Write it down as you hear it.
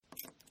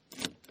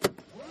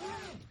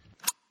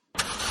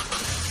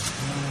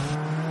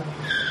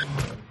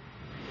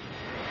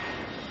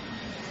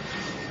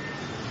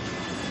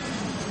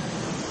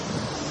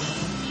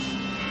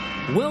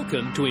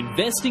Welcome to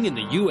Investing in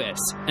the US,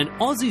 an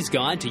Aussie's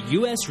Guide to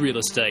US Real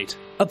Estate,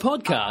 a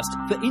podcast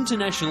for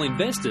international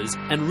investors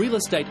and real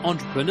estate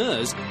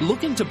entrepreneurs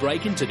looking to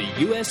break into the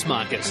US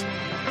market.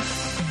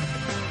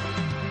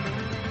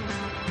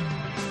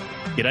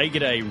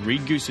 G'day,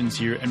 Reed Goosens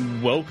here,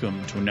 and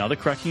welcome to another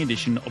cracking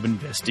edition of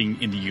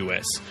Investing in the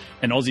US,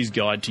 an Aussie's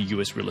Guide to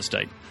US Real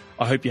Estate.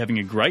 I hope you're having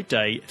a great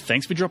day.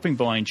 Thanks for dropping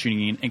by and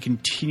tuning in and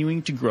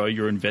continuing to grow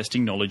your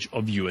investing knowledge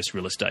of US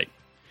real estate.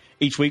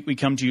 Each week, we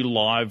come to you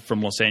live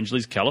from Los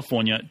Angeles,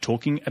 California,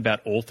 talking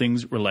about all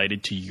things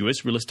related to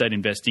US real estate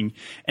investing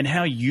and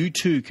how you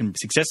too can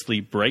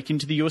successfully break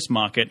into the US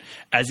market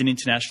as an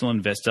international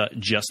investor,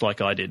 just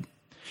like I did.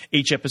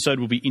 Each episode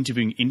will be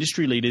interviewing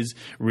industry leaders,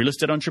 real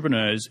estate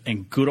entrepreneurs,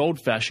 and good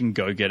old-fashioned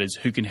go-getters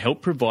who can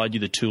help provide you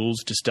the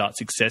tools to start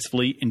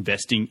successfully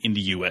investing in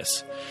the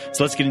US.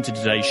 So let's get into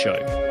today's show.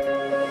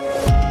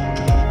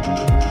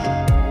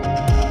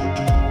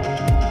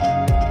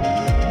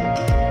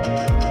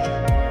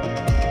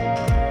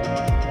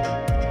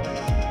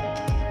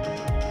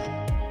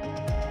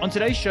 On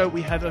today's show,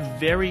 we have a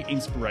very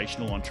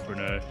inspirational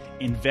entrepreneur,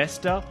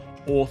 investor,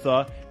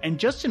 author, and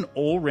just an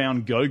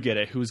all-round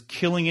go-getter who is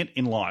killing it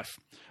in life.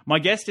 My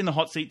guest in the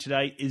hot seat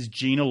today is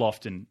Gina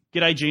Lofton.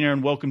 G'day, Gina,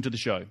 and welcome to the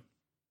show.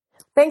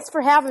 Thanks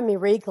for having me,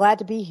 Reed. Glad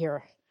to be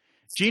here.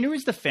 Gina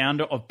is the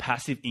founder of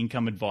Passive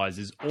Income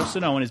Advisors,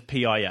 also known as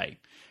PIA.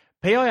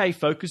 PIA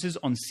focuses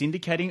on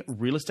syndicating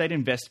real estate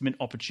investment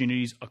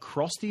opportunities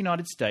across the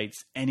United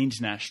States and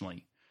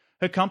internationally.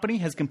 Her company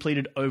has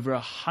completed over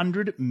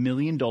 $100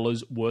 million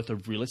worth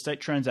of real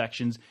estate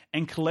transactions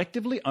and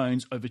collectively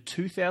owns over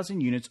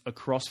 2,000 units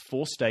across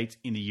 4 states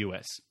in the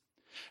US.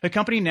 Her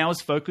company now is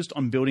focused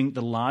on building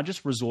the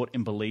largest resort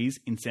in Belize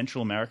in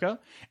Central America.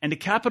 And to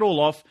cap it all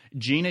off,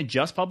 Gina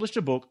just published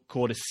a book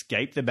called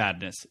Escape the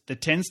Madness, The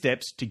 10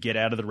 Steps to Get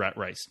Out of the Rat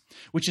Race,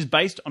 which is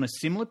based on a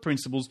similar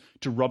principles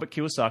to Robert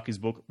Kiyosaki's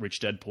book, Rich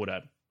Dad, Poor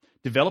Dad.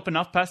 Develop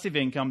enough passive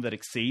income that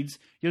exceeds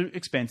your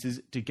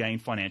expenses to gain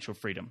financial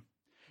freedom.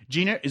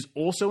 Gina is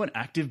also an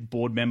active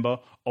board member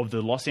of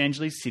the Los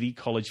Angeles City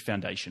College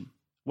Foundation.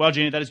 Wow,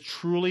 Gina, that is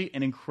truly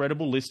an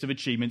incredible list of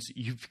achievements.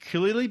 You've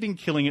clearly been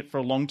killing it for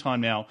a long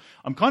time now.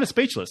 I'm kind of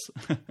speechless.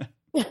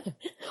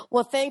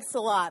 Well, thanks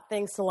a lot.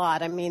 Thanks a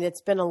lot. I mean,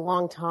 it's been a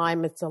long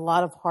time. It's a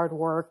lot of hard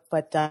work,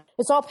 but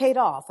it's all paid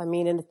off. I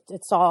mean, and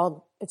it's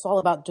all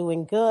about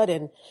doing good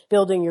and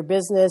building your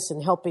business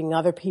and helping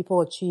other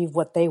people achieve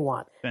what they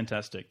want.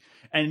 Fantastic.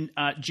 And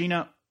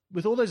Gina,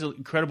 with all those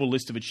incredible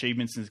list of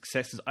achievements and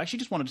successes, I actually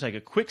just wanted to take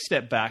a quick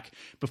step back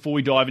before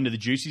we dive into the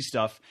juicy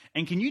stuff.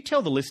 And can you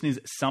tell the listeners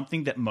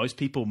something that most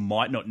people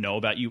might not know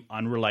about you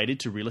unrelated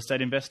to real estate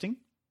investing?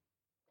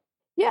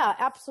 Yeah,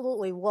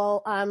 absolutely.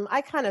 Well, I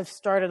kind of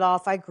started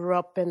off, I grew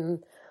up in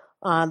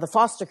the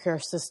foster care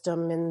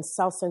system in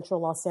South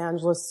Central Los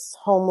Angeles,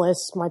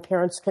 homeless. My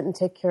parents couldn't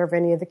take care of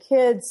any of the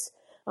kids.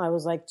 I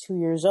was like 2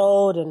 years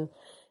old and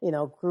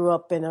grew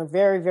up in a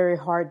very, very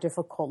hard,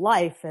 difficult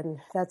life. And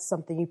that's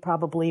something you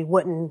probably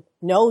wouldn't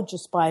know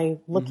just by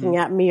looking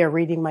at me or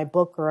reading my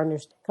book or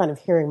kind of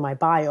hearing my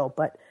bio.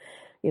 But,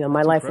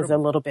 my life was a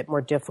little bit more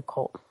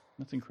difficult.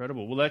 That's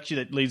incredible. Well,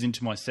 actually, that leads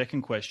into my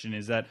second question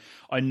is that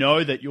I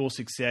know that your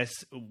success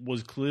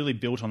was clearly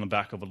built on the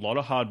back of a lot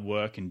of hard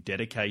work and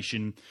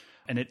dedication.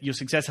 And your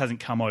success hasn't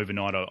come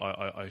overnight,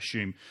 I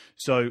assume.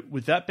 So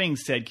with that being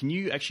said, can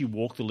you actually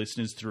walk the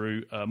listeners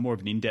through more of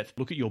an in-depth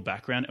look at your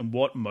background and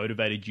what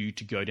motivated you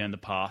to go down the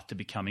path to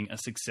becoming a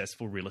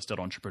successful real estate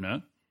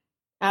entrepreneur?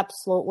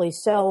 Absolutely.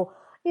 So,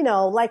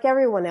 like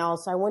everyone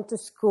else, I went to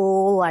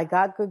school, I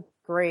got good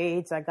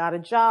grades, I got a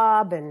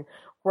job and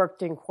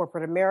worked in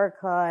corporate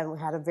America and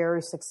had a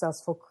very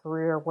successful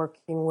career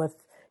working with,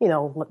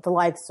 the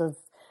likes of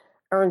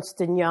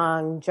Ernst &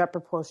 Young, Jet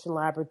Propulsion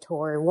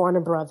Laboratory, Warner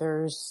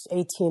Brothers,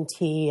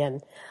 AT&T,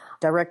 and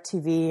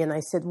DirecTV. And I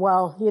said,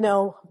 well,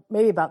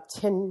 maybe about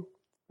 10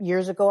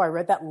 years ago, I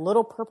read that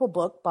little purple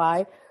book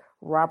by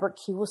Robert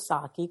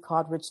Kiyosaki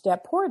called Rich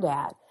Dad, Poor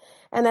Dad.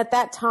 And at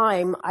that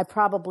time, I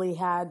probably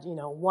had,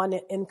 one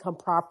income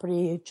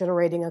property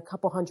generating a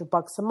couple $100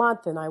 a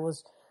month. And I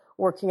was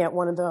working at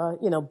one of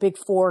the, big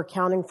 4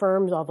 accounting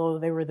firms, although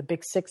they were the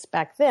big 6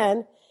 back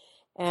then.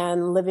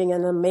 And living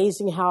in an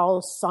amazing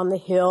house on the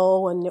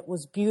hill, and it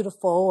was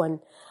beautiful. And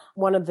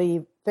one of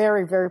the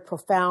very, very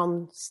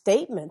profound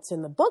statements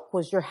in the book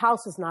was, your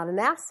house is not an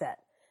asset.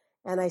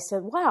 And I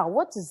said, wow,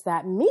 what does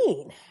that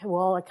mean?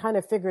 Well, I kind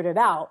of figured it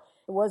out.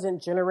 It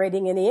wasn't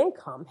generating any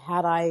income.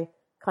 Had I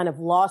kind of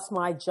lost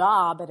my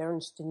job at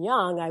Ernst &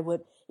 Young, I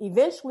would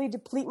eventually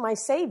deplete my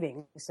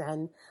savings.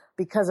 And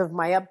because of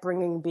my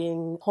upbringing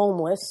being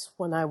homeless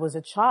when I was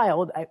a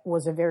child, it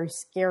was a very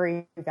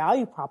scary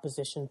value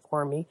proposition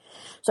for me.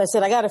 So I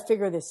said, I got to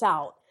figure this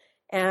out.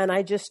 And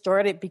I just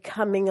started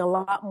becoming a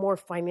lot more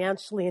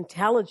financially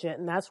intelligent.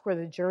 And that's where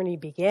the journey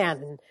began,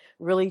 and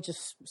really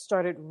just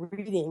started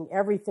reading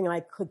everything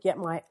I could get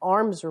my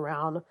arms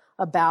around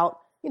about,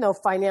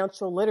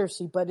 financial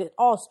literacy. But it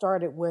all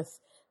started with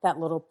that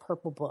little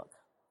purple book.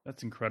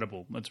 That's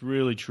incredible. That's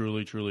really,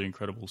 truly, truly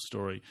incredible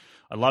story.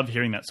 I love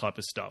hearing that type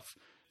of stuff.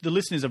 the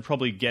listeners have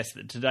probably guessed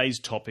that today's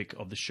topic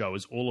of the show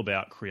is all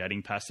about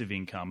creating passive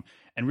income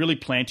and really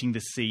planting the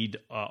seed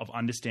of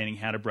understanding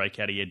how to break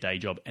out of your day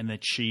job and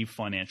achieve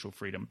financial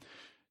freedom.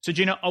 So,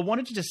 Gina, I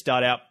wanted to just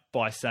start out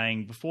by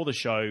saying before the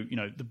show,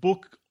 the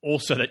book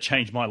also that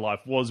changed my life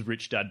was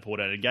Rich Dad Poor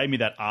Dad. It gave me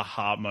that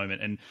aha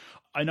moment. And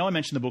I know I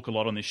mentioned the book a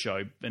lot on this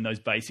show and those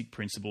basic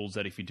principles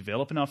that if you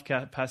develop enough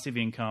passive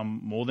income,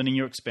 more than in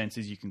your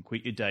expenses, you can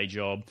quit your day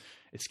job,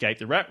 escape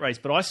the rat race.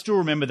 But I still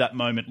remember that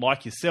moment,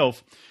 like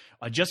yourself.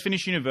 I just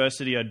finished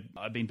university.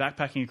 I'd been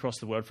backpacking across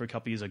the world for a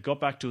couple of years. I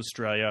got back to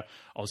Australia.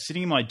 I was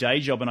sitting in my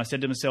day job and I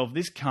said to myself,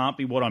 this can't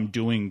be what I'm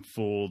doing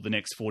for the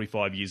next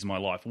 45 years of my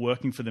life,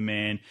 working for the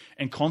man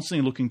and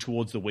constantly looking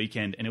towards the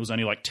weekend. And it was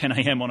only like 10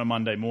 a.m. on a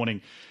Monday morning.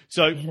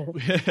 So,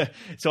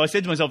 so I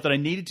said to myself that I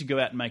needed to go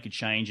out and make a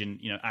change and,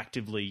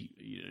 actively,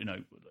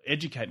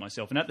 educate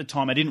myself. And at the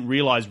time, I didn't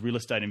realize real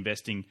estate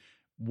investing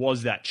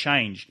was that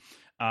change.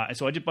 And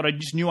so I did, but I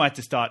just knew I had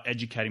to start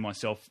educating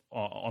myself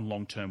on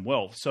long-term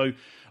wealth. So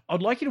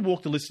I'd like you to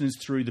walk the listeners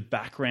through the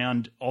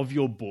background of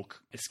your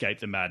book, Escape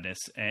the Madness,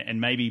 and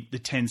maybe the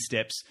 10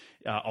 steps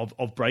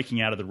of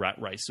breaking out of the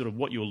rat race, sort of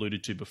what you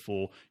alluded to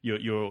before.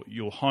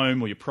 Your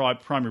home or your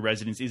primary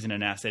residence isn't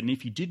an asset. And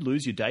if you did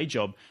lose your day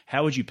job,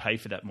 how would you pay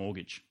for that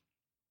mortgage?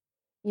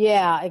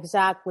 Yeah,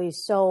 exactly.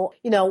 So,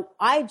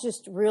 I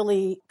just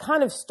really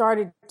kind of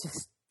started to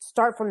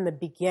start from the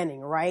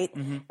beginning, right?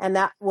 Mm-hmm. And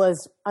that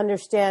was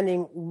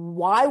understanding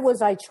why was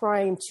I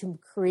trying to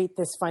create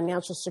this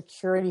financial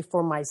security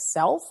for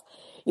myself,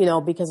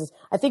 because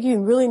I think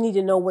you really need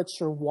to know what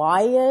your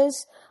why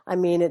is. I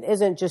mean, it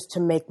isn't just to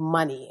make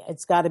money.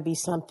 It's got to be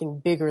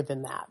something bigger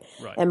than that.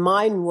 Right. And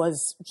mine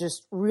was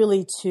just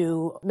really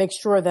to make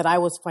sure that I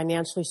was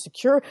financially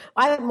secure.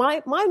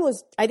 Mine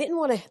was, I didn't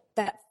want to,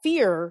 that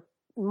fear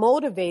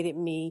motivated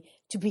me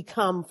to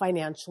become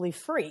financially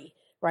free.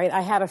 Right.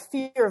 I had a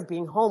fear of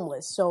being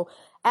homeless. So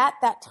at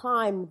that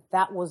time,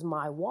 that was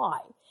my why.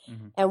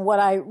 Mm-hmm. And what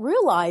I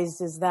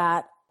realized is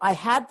that I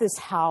had this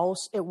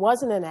house. It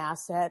wasn't an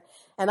asset.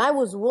 And I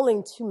was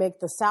willing to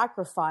make the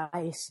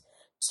sacrifice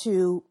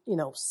to,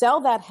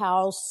 sell that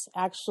house,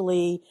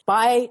 actually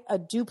buy a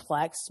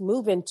duplex,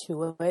 move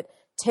into it,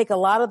 take a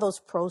lot of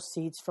those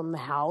proceeds from the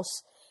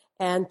house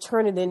and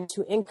turn it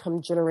into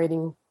income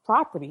generating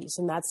properties.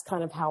 And that's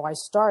kind of how I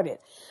started.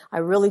 I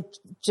really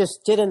just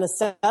did an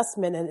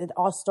assessment, and it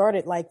all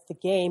started like the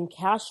game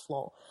Cash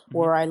Flow,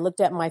 where I looked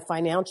at my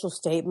financial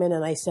statement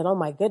and I said, oh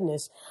my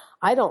goodness,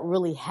 I don't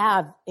really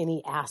have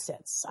any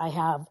assets. I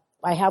have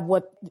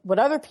what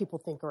other people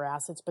think are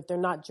assets, but they're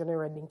not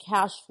generating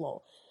cash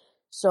flow.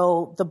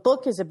 So the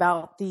book is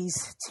about these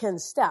 10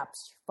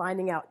 steps,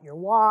 finding out your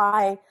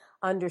why,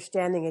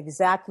 understanding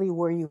exactly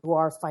where you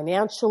are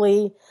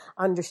financially,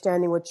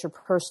 understanding what your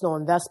personal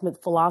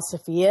investment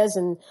philosophy is.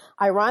 And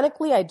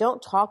ironically, I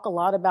don't talk a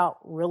lot about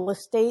real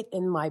estate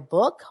in my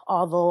book,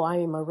 although I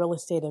am a real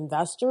estate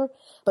investor,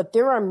 but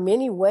there are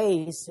many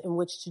ways in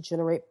which to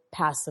generate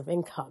passive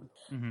income.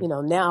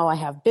 Mm-hmm. Now I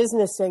have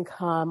business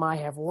income, I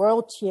have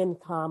royalty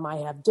income, I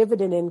have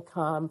dividend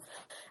income,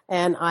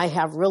 and I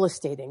have real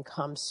estate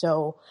income.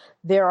 So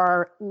there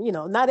are,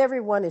 not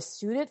everyone is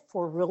suited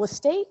for real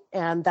estate,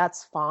 and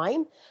that's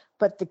fine.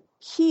 But the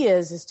key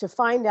is to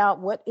find out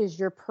what is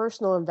your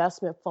personal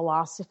investment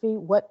philosophy.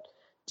 What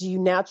do you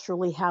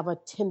naturally have a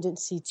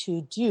tendency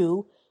to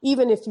do,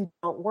 even if you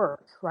don't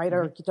work, right?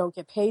 Mm-hmm. Or you don't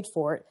get paid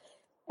for it.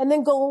 And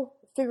then go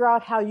figure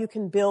out how you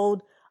can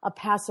build a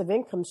passive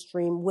income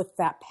stream with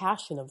that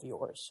passion of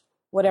yours,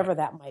 whatever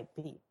that might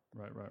be.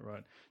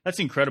 Right. That's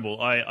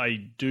incredible.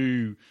 I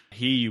do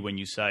hear you when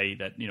you say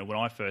that, when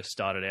I first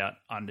started out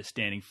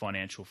understanding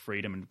financial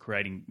freedom and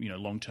creating,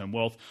 long-term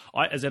wealth,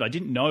 I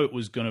didn't know it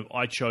was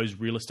I chose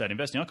real estate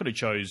investing. I could have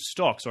chose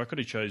stocks, or I could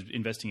have chose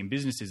investing in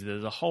businesses.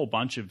 There's a whole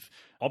bunch of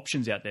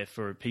options out there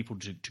for people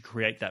to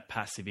create that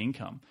passive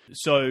income.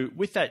 So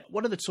with that,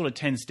 what are the sort of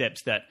 10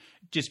 steps that,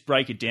 just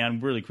break it down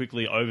really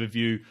quickly,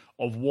 overview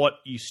of what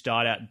you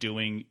start out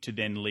doing to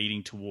then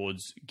leading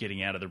towards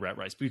getting out of the rat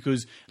race?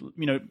 Because,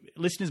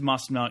 listeners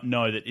must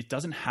know that it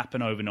doesn't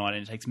happen overnight,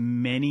 and it takes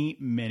many,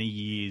 many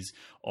years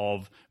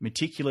of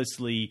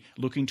meticulously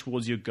looking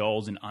towards your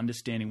goals and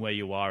understanding where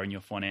you are in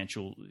your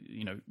financial,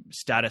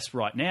 status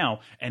right now,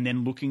 and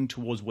then looking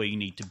towards where you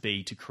need to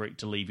be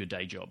to leave your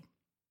day job.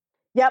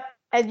 Yep.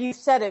 And you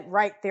said it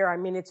right there. I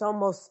mean, it's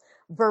almost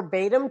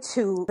verbatim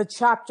to the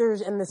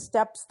chapters and the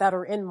steps that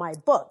are in my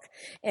book,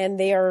 and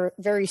they are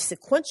very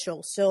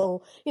sequential.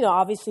 So,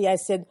 obviously I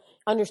said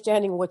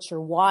understanding what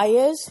your why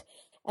is,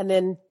 and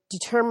then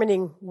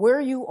determining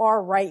where you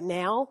are right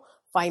now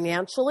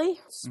financially,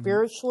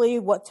 spiritually,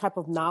 what type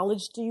of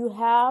knowledge do you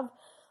have,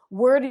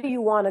 where do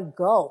you want to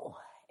go,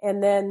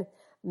 and then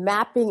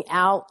mapping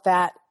out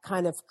that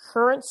kind of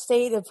current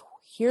state of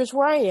here's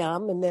where I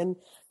am, and then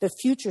the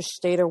future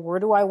state of where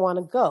do I want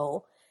to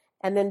go,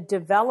 and then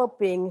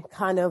developing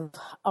kind of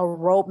a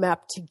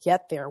roadmap to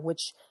get there,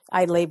 which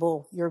I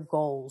label your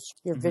goals,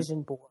 your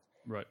vision board.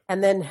 Right.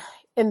 And then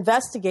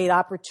investigate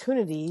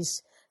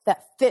opportunities that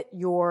fit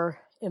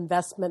your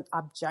investment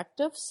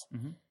objectives.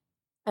 Mm-hmm.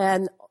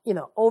 and,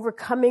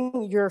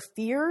 overcoming your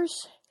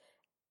fears,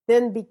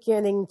 then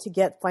beginning to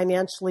get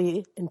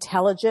financially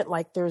intelligent.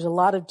 Like there's a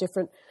lot of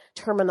different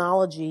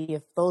terminology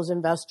if those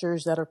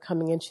investors that are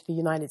coming into the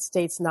United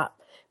States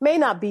may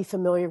not be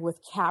familiar with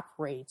cap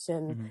rates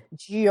and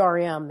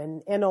GRM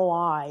and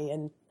NOI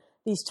and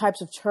these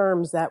types of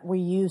terms that we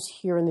use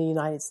here in the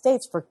United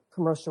States for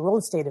commercial real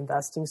estate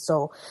investing.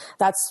 So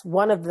that's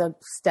one of the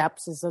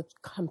steps, is a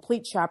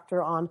complete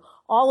chapter on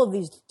all of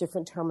these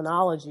different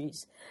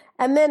terminologies.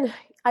 And then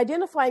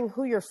identifying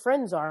who your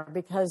friends are,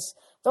 because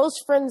those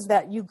friends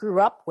that you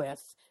grew up with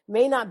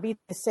may not be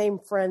the same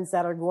friends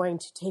that are going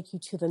to take you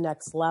to the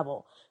next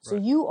level. So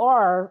you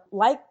are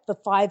like the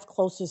 5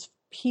 closest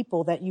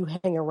people that you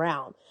hang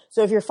around.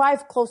 So if your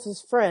 5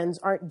 closest friends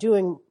aren't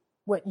doing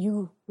what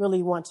you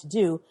really want to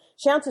do,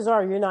 chances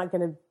are you're not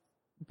going to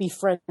be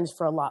friends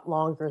for a lot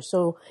longer.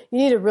 So you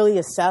need to really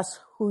assess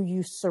who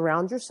you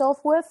surround yourself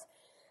with.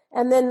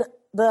 And then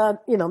the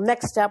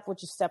next step,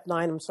 which is step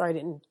 9, I'm sorry I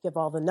didn't give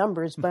all the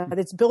numbers, but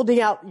it's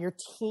building out your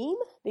team,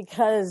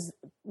 because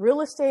real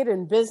estate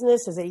and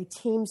business is a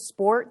team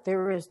sport.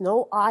 There is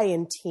no I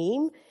in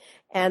team.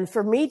 And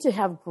for me to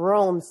have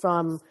grown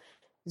from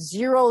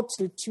 0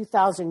 to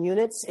 2,000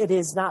 units, it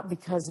is not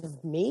because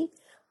of me.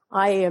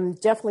 I am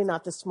definitely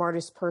not the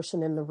smartest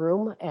person in the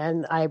room,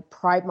 and I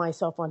pride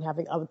myself on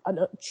having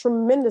a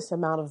tremendous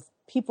amount of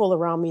people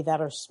around me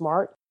that are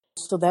smart.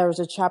 So there's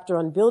a chapter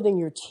on building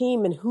your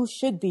team and who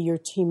should be your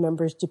team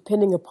members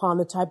depending upon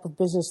the type of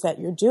business that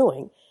you're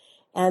doing.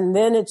 And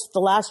then it's the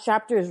last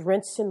chapter is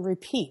rinse and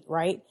repeat,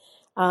 right?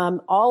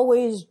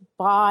 Always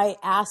buy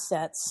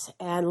assets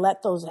and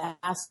let those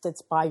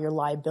assets buy your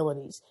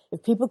liabilities.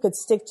 If people could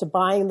stick to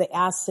buying the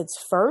assets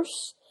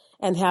first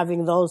and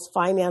having those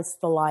finance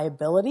the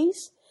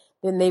liabilities,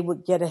 then they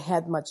would get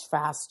ahead much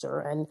faster.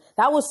 And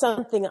that was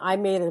something I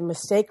made a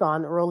mistake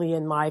on early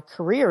in my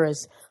career.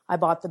 Is I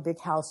bought the big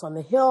house on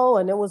the hill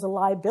and it was a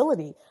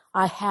liability.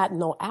 I had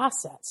no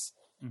assets.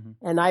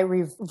 And I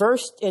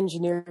reversed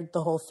engineered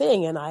the whole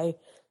thing, and I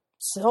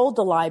sold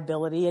the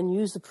liability and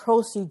used the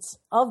proceeds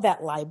of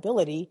that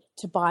liability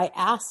to buy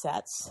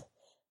assets,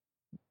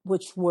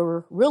 which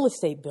were real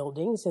estate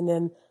buildings. And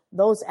then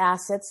those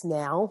assets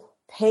now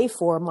pay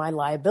for my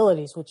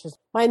liabilities, which is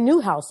my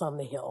new house on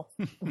the hill.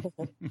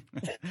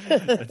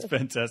 That's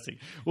fantastic.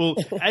 Well,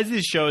 as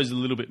this show is a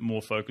little bit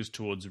more focused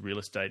towards real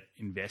estate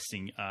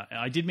investing,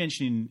 I did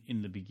mention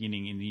in the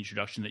beginning, in the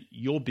introduction, that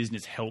your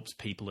business helps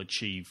people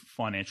achieve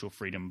financial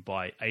freedom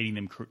by aiding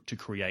them to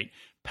create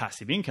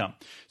passive income.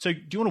 So do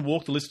you want to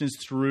walk the listeners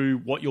through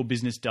what your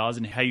business does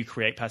and how you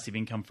create passive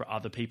income for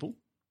other people?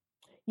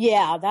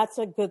 Yeah, that's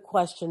a good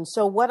question.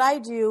 So what I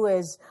do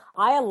is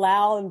I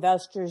allow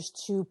investors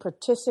to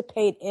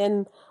participate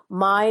in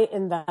my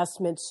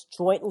investments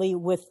jointly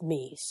with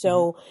me.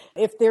 So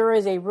if there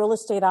is a real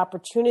estate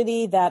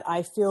opportunity that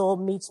I feel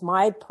meets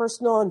my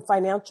personal and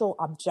financial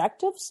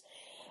objectives,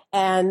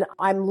 and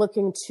I'm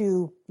looking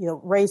to,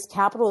 raise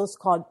capital, it's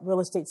called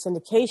real estate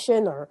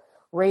syndication or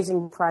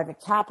raising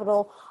private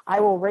capital,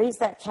 I will raise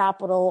that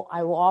capital.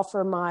 I will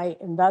offer my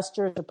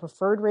investors a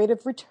preferred rate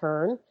of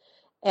return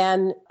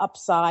and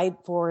upside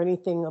for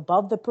anything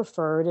above the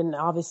preferred. And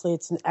obviously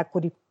it's an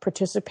equity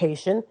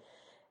participation.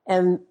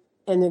 And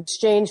in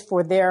exchange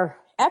for their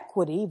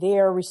equity, they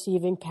are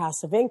receiving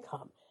passive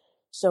income.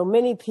 So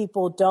many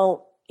people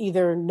don't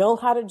either know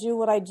how to do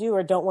what I do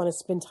or don't want to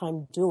spend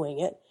time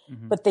doing it,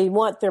 but they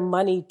want their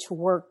money to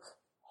work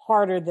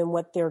harder than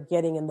what they're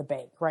getting in the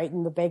bank, right?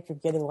 In the bank, you're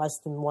getting less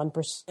than 1%,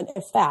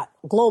 if that,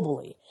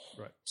 globally.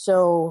 Right.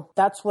 So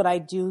that's what I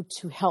do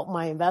to help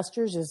my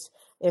investors is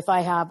if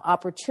I have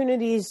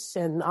opportunities,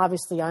 and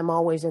obviously I'm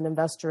always an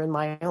investor in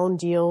my own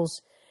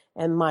deals,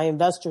 and my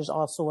investors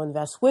also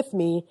invest with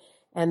me,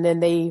 and then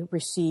they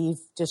receive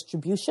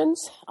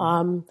distributions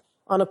on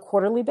a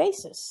quarterly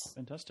basis.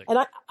 Fantastic. And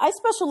I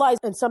specialize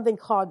in something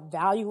called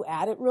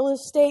value-added real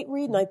estate,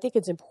 Reed, and I think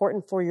it's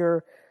important for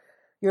your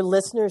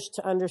listeners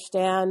to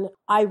understand.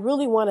 I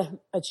really want to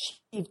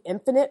achieve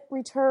infinite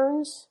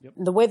returns. Yep.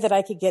 The way that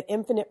I could get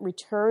infinite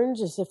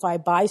returns is if I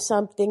buy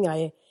something,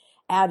 I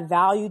add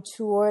value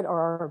to it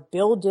or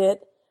build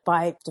it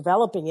by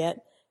developing it.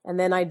 And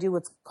then I do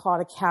what's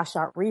called a cash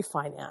out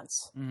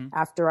refinance.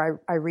 After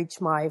I reach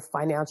my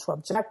financial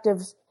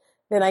objectives,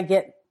 then I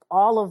get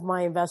all of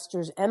my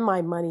investors and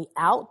my money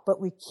out, but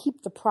we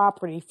keep the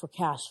property for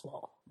cash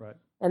flow. Right.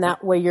 And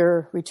that way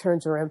your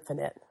returns are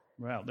infinite.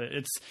 Wow.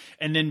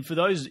 And then for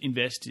those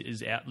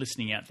investors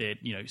listening out there,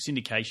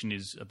 syndication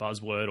is a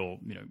buzzword, or,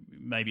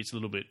 maybe it's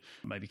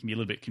maybe it can be a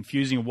little bit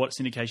confusing of what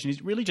syndication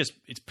is. Really just,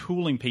 it's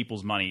pooling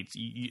people's money.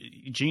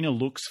 Gina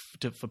looks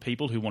for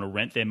people who want to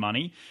rent their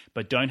money,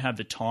 but don't have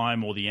the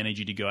time or the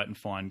energy to go out and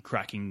find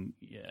cracking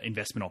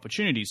investment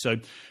opportunities. So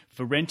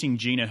for renting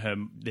Gina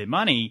their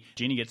money,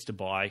 Gina gets to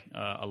buy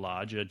a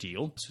larger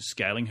deal, so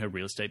scaling her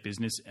real estate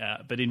business.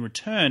 But in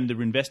return, the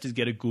investors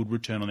get a good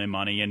return on their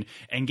money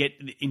and get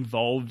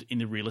involved in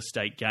the real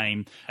estate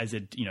game as a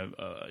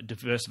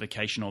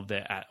diversification of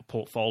their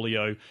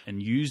portfolio,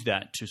 and use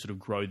that to sort of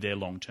grow their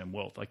long-term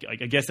wealth.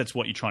 I guess that's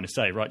what you're trying to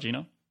say, right,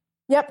 Gina?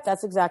 Yep,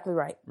 that's exactly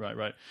right.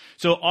 Right.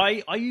 So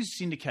I use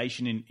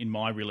syndication in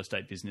my real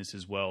estate business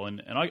as well.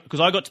 And because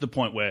I got to the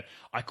point where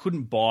I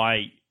couldn't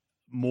buy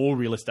more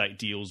real estate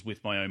deals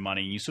with my own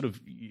money.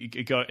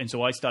 You go, and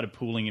so I started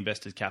pooling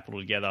investors' capital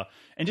together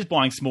and just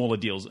buying smaller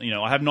deals.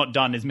 I have not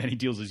done as many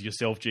deals as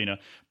yourself, Gina,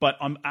 but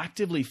I'm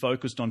actively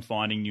focused on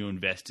finding new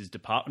investors to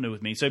partner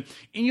with me. So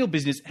in your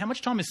business, how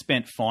much time is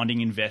spent finding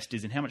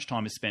investors and how much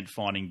time is spent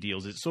finding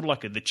deals? It's sort of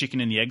like the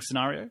chicken and the egg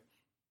scenario.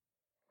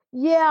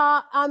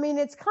 Yeah, I mean,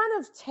 it's kind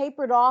of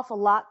tapered off a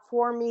lot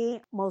for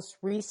me most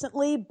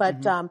recently,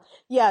 but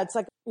yeah, it's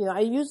like, I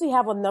usually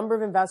have a number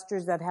of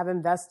investors that have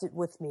invested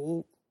with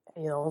me,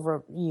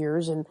 over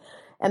years. And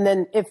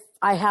then if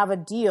I have a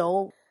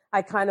deal,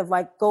 I kind of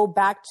like go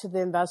back to the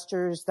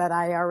investors that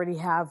I already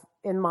have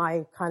in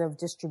my kind of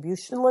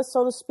distribution list,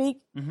 so to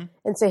speak,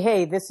 and say,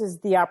 hey, this is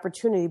the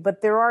opportunity.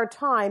 But there are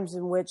times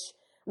in which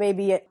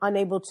maybe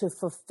unable to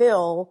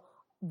fulfill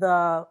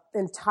the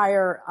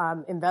entire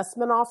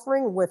investment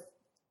offering with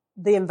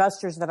the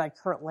investors that I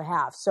currently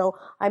have. So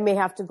I may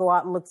have to go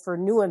out and look for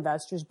new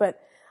investors.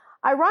 But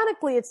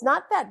ironically, it's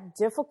not that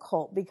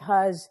difficult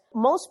because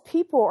most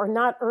people are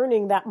not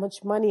earning that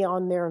much money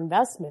on their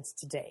investments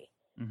today,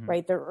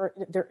 right?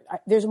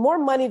 There's more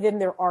money than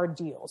there are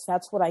deals.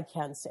 That's what I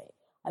can say.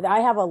 I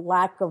have a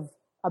lack of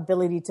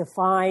ability to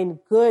find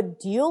good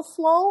deal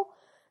flow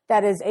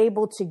that is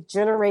able to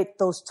generate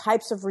those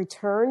types of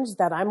returns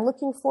that I'm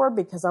looking for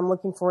because I'm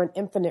looking for an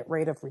infinite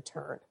rate of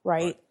return,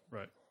 right?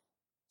 Right.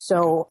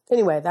 So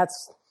anyway,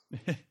 that's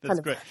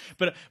great.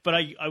 But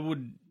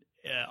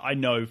I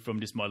know from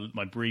just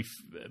my brief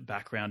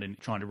background in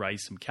trying to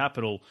raise some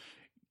capital,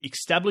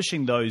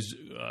 establishing those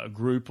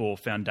group or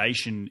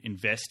foundation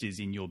investors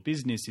in your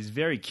business is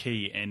very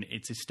key, and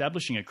it's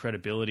establishing a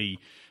credibility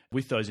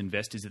with those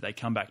investors that they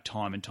come back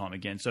time and time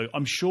again. So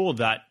I'm sure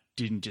that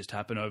didn't just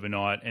happen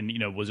overnight, and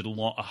was it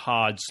a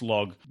hard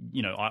slog?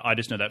 I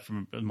just know that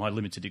from my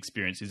limited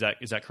experience. Is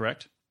that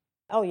correct?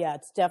 Oh yeah,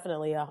 it's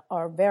definitely a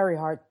very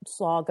hard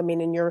slog. I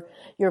mean, and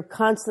you're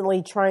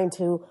constantly trying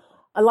to.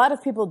 A lot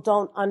of people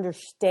don't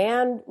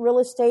understand real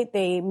estate.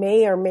 They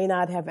may or may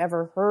not have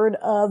ever heard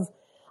of,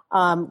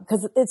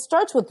 because it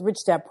starts with rich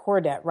dad,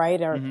 poor dad,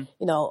 right? Or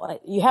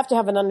you have to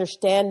have an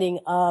understanding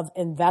of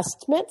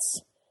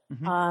investments.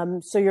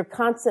 So you're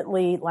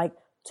constantly like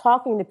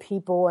talking to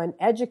people and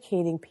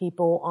educating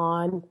people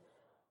on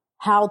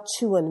how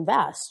to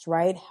invest,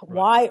 right?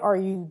 Why are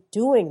you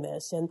doing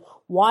this? And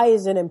why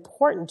is it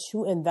important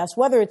to invest,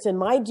 whether it's in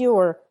my deal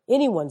or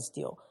anyone's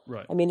deal?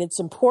 Right. I mean, it's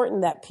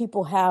important that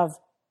people have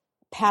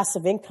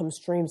passive income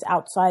streams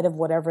outside of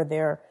whatever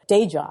their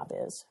day job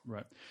is.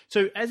 Right.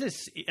 So as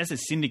a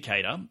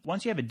syndicator,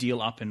 once you have a deal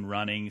up and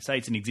running, say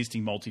it's an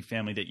existing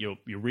multifamily that you're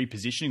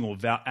repositioning or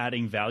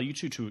adding value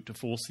to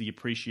force the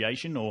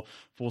appreciation or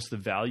force the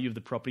value of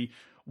the property,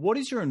 what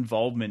is your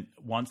involvement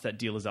once that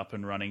deal is up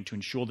and running to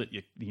ensure that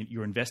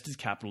your investors'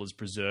 capital is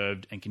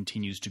preserved and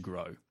continues to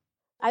grow?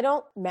 I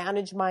don't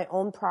manage my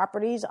own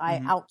properties. I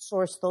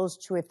outsource those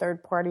to a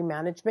third-party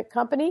management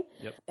company.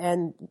 Yep.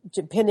 And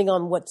depending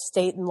on what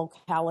state and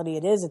locality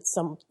it is, it's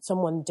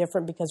someone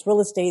different because real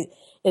estate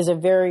is a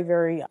very,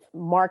 very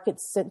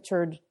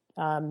market-centered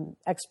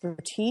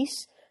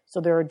expertise.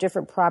 So there are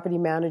different property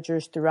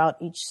managers throughout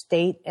each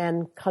state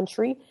and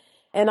country.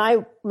 And I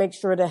make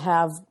sure to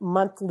have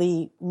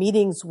monthly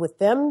meetings with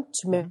them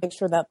to make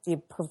sure that the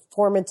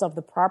performance of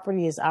the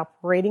property is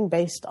operating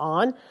based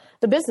on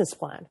the business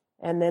plan,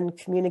 and then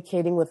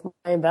communicating with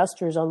my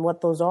investors on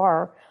what those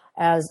are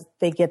as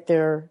they get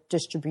their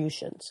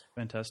distributions.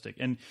 Fantastic.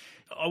 And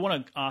I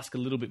want to ask a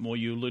little bit more.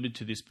 You alluded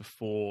to this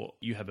before.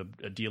 You have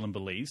a deal in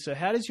Belize. So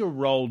how does your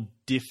role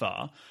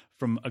differ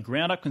from a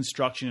ground-up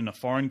construction in a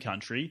foreign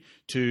country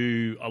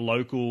to a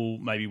local,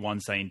 maybe one,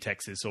 say, in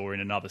Texas or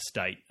in another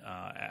state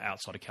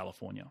outside of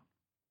California?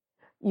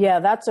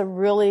 Yeah, that's a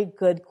really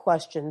good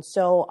question.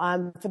 So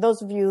for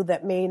those of you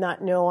that may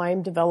not know,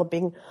 I'm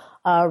developing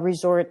a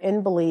resort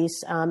in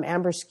Belize,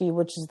 Amberski,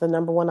 which is the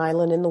 #1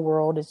 island in the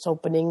world. It's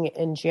opening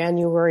in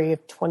January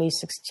of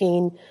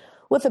 2016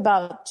 with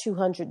about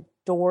 200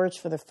 doors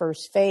for the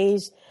first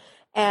phase.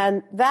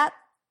 And that,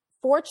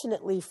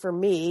 fortunately for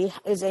me,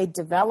 is a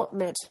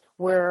development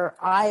where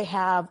I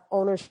have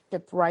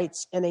ownership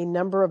rights in a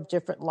number of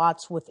different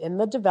lots within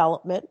the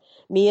development,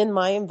 me and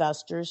my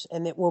investors,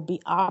 and it will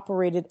be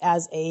operated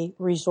as a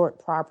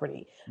resort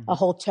property, a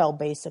hotel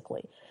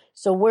basically.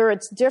 So where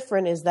it's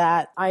different is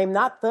that I am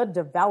not the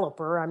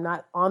developer. I'm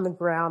not on the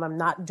ground. I'm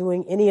not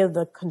doing any of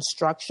the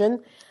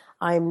construction.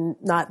 I'm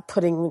not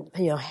putting,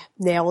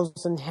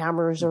 nails and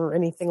hammers or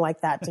anything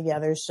like that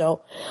together.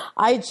 So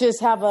I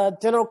just have a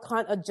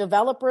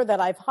developer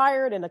that I've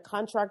hired and a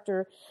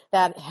contractor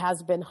that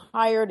has been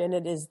hired, and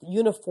it is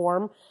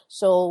uniform.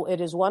 So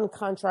it is one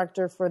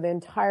contractor for the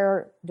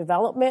entire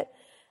development,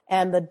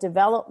 and the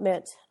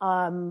development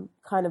kind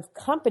of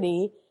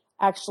company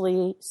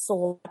actually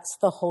selects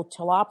the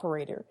hotel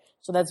operator.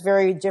 So that's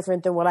very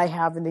different than what I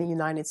have in the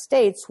United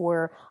States,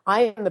 where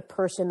I am the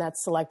person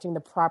that's selecting the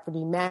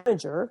property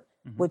manager,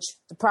 which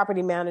the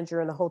property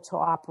manager and the hotel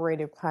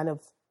operator kind of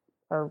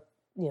are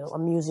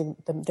I'm using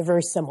them. They're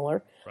very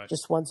similar. Right.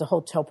 Just one's a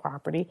hotel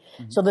property.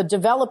 So the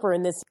developer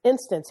in this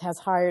instance has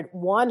hired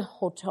one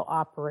hotel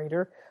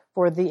operator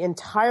for the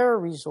entire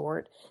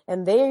resort,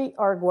 and they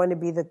are going to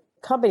be the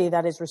company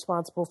that is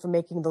responsible for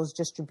making those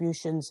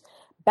distributions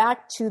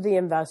back to the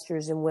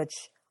investors, in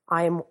which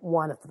I am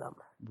one of them.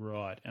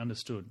 Right,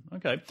 understood.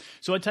 Okay.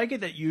 So I take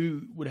it that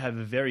you would have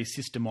a very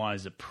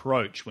systemized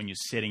approach when you're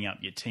setting up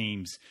your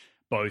teams,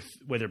 both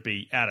whether it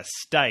be out of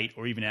state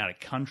or even out of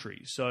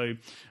country. So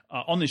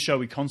on this show,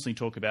 we constantly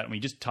talk about, and we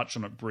just touched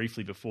on it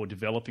briefly before,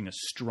 developing a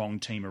strong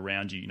team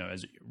around you.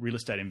 As real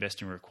estate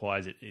investing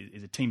requires, it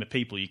is a team of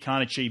people. You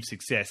can't achieve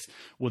success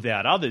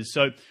without others.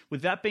 So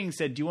with that being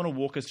said, do you want to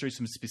walk us through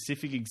some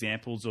specific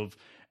examples of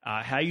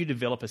how you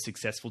develop a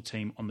successful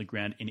team on the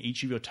ground in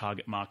each of your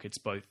target markets,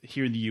 both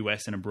here in the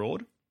US and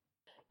abroad?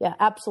 Yeah,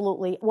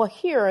 absolutely. Well,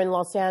 here in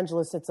Los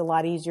Angeles, it's a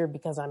lot easier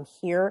because I'm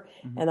here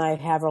and I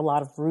have a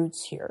lot of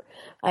roots here.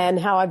 And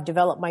how I've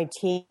developed my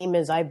team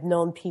is I've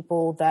known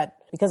people that,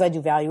 because I do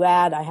value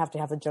add, I have to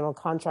have a general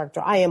contractor.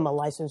 I am a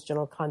licensed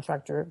general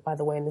contractor, by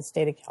the way, in the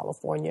state of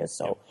California.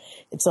 So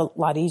it's a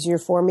lot easier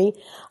for me.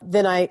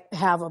 Then I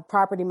have a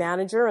property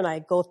manager, and I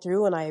go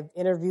through and I've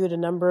interviewed a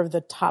number of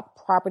the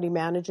top property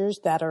managers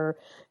that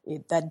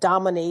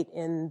dominate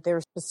in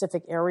their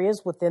specific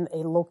areas within a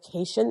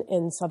location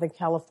in Southern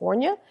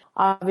California.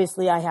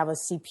 Obviously, I have a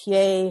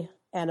CPA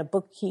and a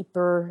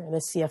bookkeeper and a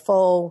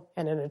CFO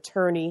and an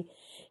attorney,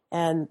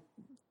 and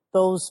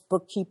those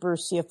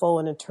bookkeepers, CFO,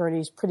 and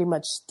attorneys pretty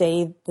much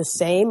stay the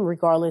same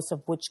regardless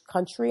of which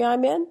country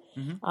I'm in.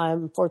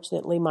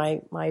 Unfortunately,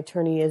 my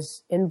attorney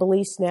is in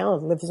Belize now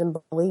and lives in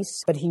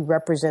Belize, but he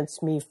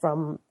represents me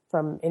from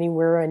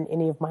anywhere in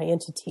any of my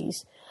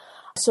entities.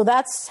 So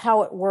that's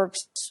how it works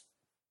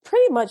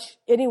pretty much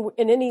in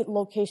any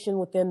location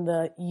within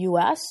the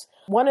U.S.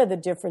 One of the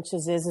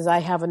differences is I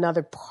have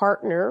another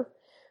partner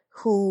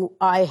who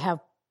I have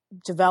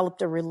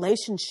developed a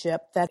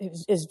relationship that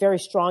is very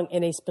strong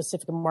in a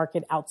specific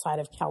market outside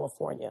of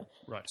California.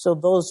 Right. So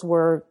those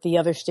were the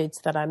other states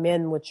that I'm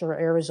in, which are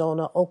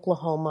Arizona,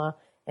 Oklahoma,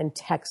 and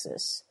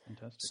Texas.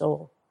 Fantastic.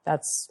 So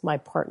that's my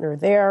partner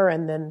there.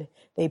 And then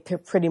they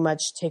pretty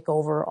much take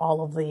over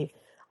all of the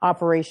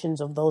operations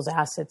of those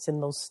assets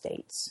in those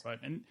states. Right.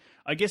 And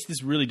I guess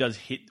this really does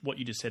hit what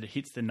you just said. It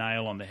hits the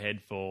nail on the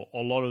head for a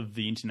lot of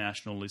the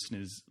international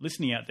listeners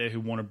listening out there who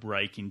want to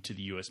break into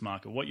the US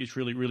market. What you're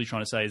really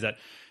trying to say is that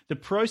the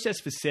process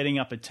for setting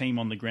up a team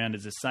on the ground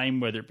is the same,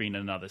 whether it be in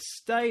another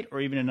state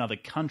or even another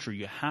country.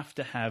 You have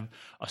to have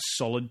a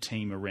solid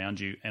team around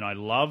you. And I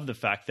love the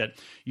fact that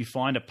you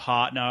find a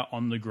partner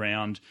on the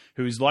ground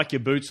who is like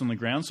your boots on the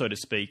ground, so to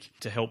speak,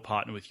 to help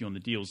partner with you on the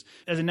deals.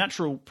 As a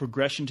natural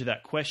progression to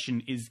that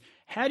question is,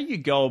 how do you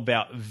go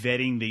about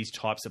vetting these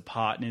types of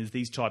partners,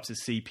 these types of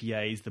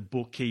CPAs, the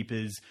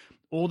bookkeepers,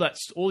 all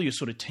your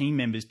sort of team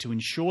members, to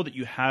ensure that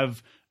you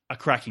have a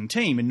cracking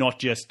team and not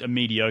just a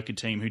mediocre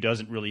team who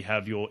doesn't really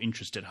have your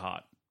interest at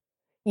heart?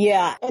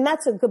 Yeah, and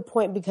that's a good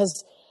point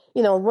because,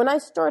 when I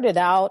started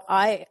out,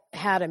 I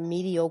had a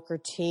mediocre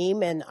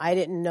team and I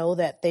didn't know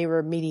that they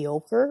were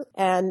mediocre.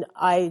 And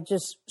I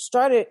just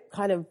started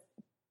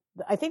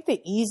I think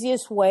the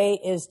easiest way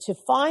is to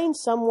find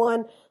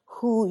someone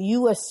who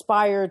you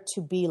aspire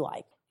to be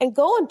like and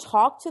go and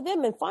talk to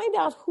them and find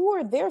out who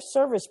are their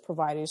service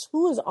providers,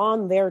 who is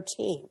on their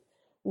team.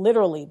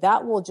 Literally,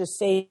 that will just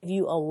save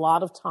you a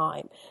lot of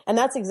time. And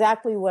that's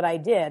exactly what I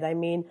did. I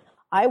mean,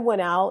 I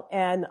went out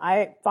and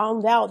I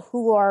found out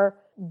who are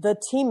the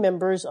team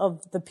members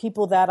of the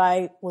people that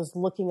I was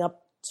looking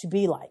up to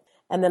be like.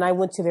 And then I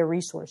went to their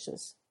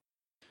resources.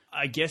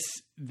 I guess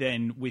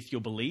then with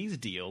your Belize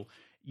deal,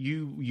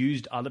 you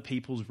used other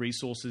people's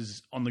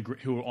resources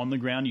who were on the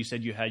ground. You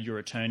said you had your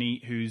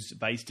attorney who's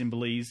based in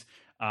Belize.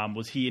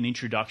 Was he an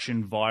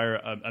introduction via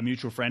a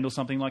mutual friend or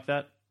something like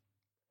that?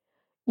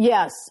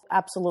 Yes,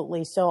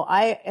 absolutely. So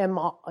I am,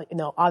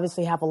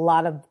 obviously have a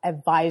lot of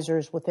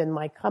advisors within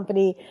my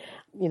company,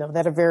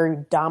 that are very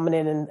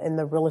dominant in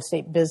the real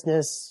estate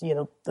business,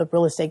 the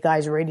Real Estate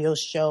Guys radio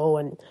show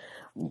and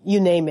you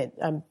name it.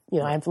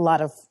 I have a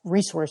lot of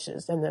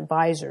resources and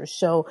advisors.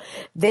 So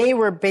they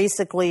were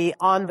basically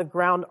on the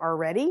ground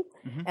already.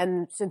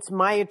 And since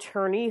my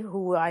attorney,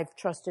 who I've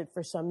trusted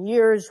for some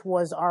years,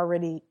 was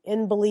already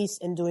in Belize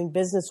and doing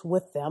business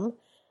with them,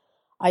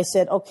 I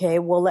said, okay,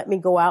 well, let me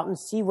go out and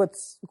see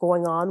what's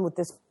going on with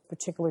this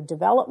particular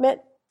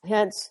development.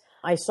 Hence,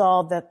 I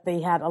saw that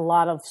they had a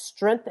lot of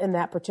strength in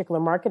that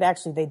particular market.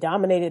 Actually, they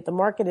dominated the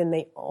market and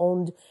they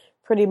owned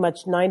pretty much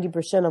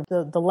 90%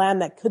 of the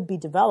land that could be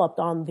developed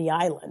on the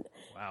island.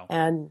 Wow.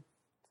 And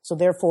so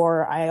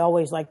therefore, I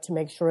always like to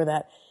make sure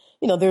that,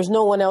 there's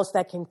no one else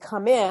that can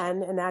come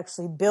in and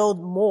actually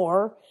build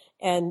more.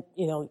 And,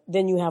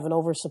 then you have an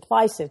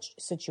oversupply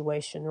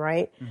situation,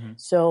 right?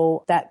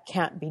 So that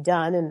can't be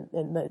done.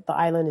 And the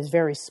island is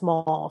very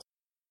small.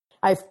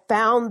 I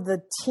found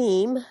the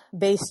team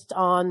based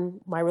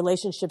on my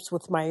relationships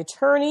with my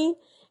attorney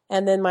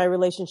and then my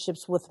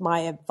relationships with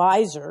my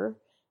advisor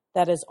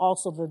that is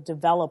also the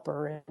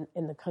developer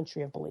in the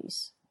country of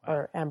Belize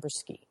or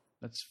Amberski.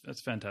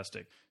 That's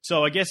fantastic.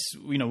 So I guess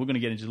we're going to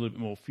get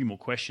into a few more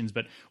questions.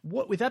 But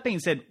with that being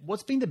said,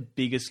 what's been the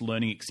biggest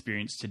learning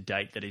experience to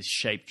date that has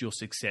shaped your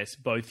success,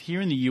 both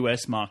here in the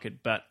US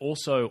market, but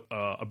also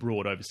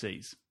abroad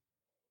overseas?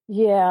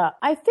 Yeah,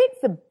 I think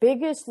the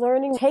biggest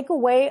learning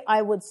takeaway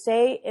I would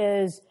say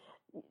is,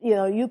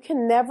 you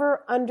can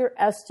never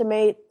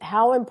underestimate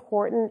how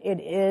important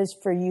it is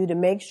for you to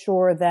make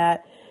sure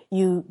that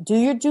you do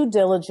your due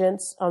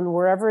diligence on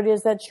wherever it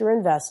is that you're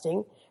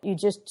investing. You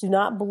just do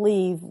not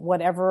believe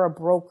whatever a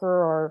broker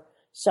or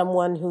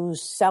someone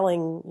who's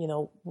selling,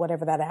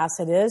 whatever that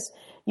asset is.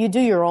 You do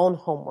your own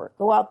homework.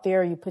 Go out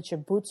there, you put your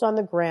boots on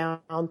the ground,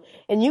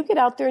 and you get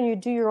out there and you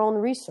do your own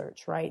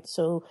research, right?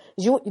 So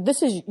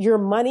this is your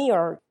money,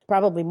 or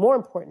probably more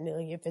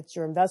importantly, if it's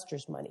your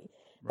investor's money,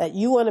 right, that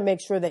you want to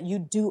make sure that you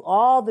do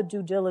all the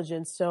due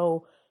diligence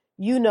so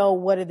you know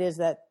what it is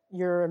that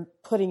you're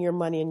putting your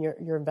money and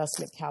your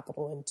investment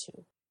capital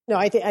into. No,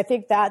 I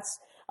think that's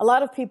a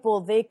lot of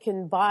people, they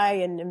can buy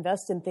and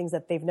invest in things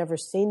that they've never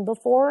seen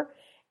before.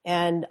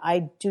 And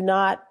I do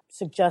not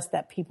suggest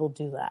that people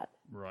do that.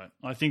 Right.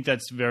 I think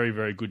that's very,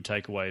 very good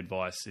takeaway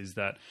advice, is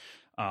that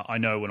I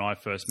know when I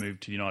first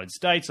moved to the United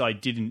States, I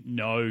didn't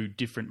know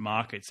different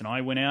markets, and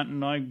I went out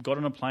and I got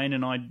on a plane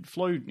and I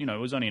flew, it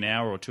was only an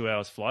hour or 2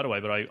 hours flight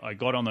away, but I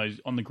got on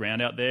the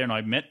ground out there and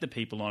I met the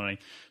people and I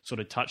sort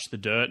of touched the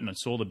dirt and I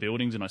saw the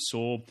buildings and I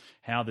saw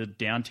how the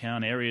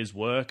downtown areas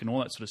work and all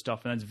that sort of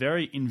stuff. And that's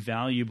very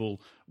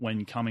invaluable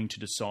when coming to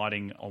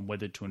deciding on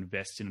whether to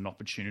invest in an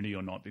opportunity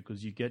or not,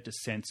 because you get a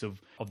sense of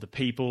the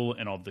people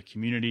and of the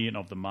community and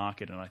of the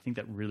market. And I think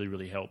that really,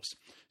 really helps.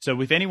 So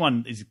if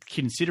anyone is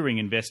considering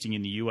investing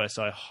in the US,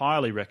 I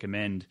highly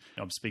recommend,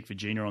 I'll speak for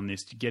Gina on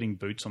this, getting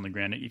boots on the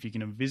ground. If you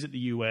can visit the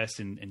US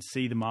and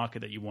see the market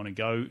that you want to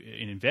go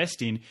and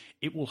invest in,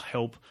 it will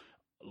help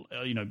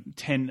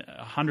 10,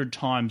 100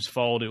 times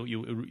fold.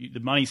 The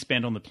money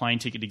spent on the plane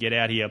ticket to get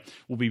out here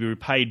will be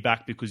repaid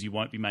back, because you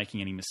won't be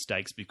making any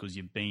mistakes because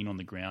you've been on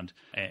the ground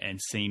and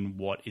seen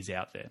what is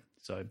out there.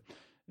 So,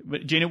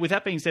 but Gina, with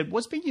that being said,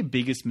 what's been your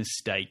biggest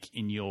mistake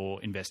in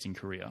your investing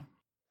career?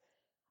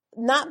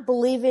 Not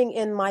believing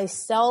in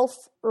myself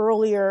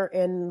earlier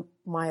in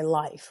my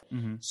life.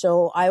 Mm-hmm.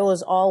 So I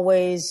was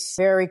always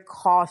very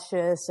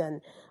cautious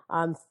and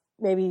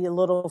maybe a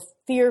little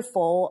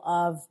fearful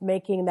of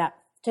taking that,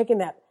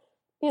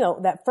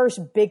 that first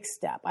big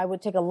step. I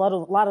would take a lot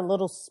of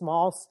little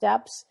small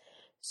steps.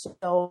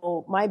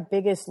 So my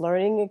biggest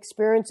learning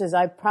experience is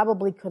I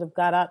probably could have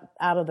got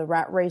out of the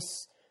rat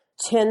race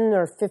 10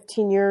 or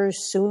 15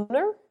 years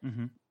sooner,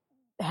 mm-hmm,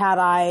 had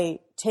I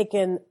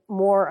taken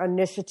more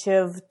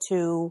initiative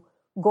to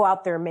go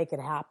out there and make it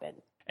happen.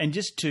 And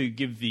just to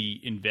give the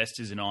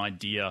investors an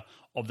idea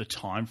of the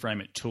time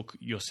frame it took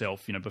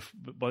yourself,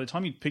 by the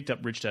time you picked up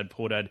Rich Dad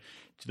Poor Dad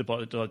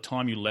by the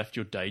time you left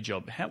your day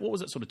job, what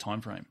was that sort of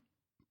time frame?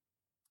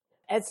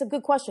 It's a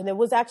good question. It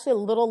was actually a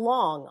little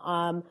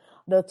long.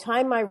 The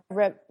time I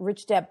read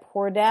Rich Dad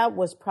Poor Dad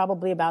was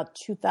probably about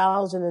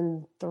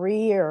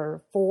 2003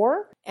 or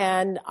 4.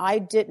 And I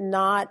did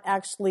not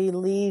actually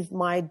leave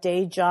my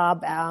day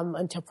job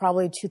until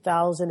probably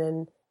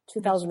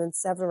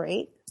 2007 or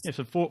 8. Yeah,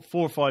 so 4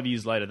 or 5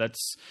 years later,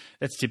 that's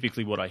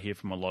typically what I hear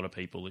from a lot of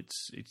people. It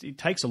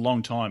takes a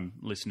long time,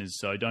 listeners.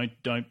 So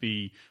don't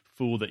be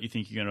fooled that you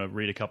think you're going to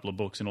read a couple of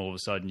books and all of a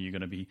sudden you're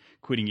going to be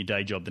quitting your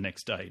day job the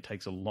next day. It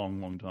takes a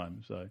long, long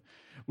time. So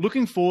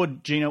looking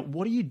forward, Gina,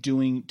 what are you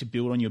doing to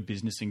build on your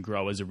business and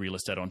grow as a real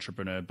estate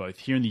entrepreneur, both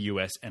here in the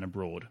US and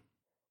abroad?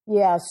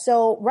 Yeah,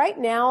 so right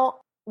now,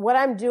 what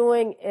I'm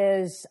doing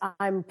is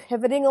I'm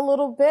pivoting a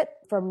little bit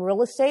from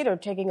real estate, or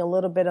taking a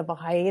little bit of a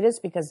hiatus,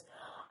 because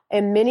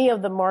in many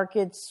of the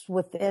markets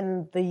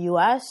within the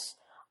U.S.,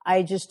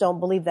 I just don't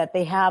believe that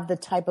they have the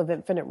type of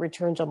infinite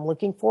returns I'm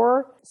looking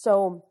for.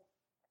 So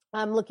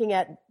I'm looking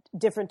at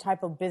different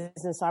type of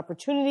business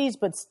opportunities,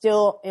 but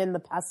still in the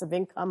passive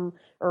income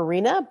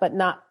arena, but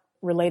not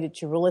related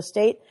to real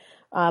estate,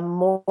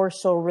 more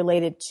so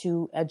related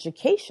to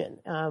education,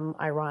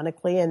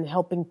 ironically, and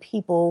helping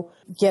people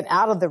get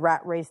out of the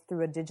rat race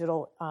through a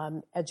digital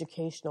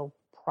educational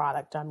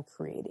product I'm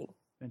creating.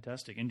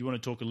 Fantastic. And do you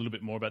want to talk a little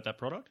bit more about that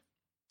product?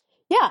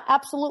 Yeah,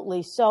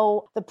 absolutely.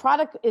 So the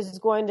product is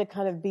going to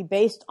kind of be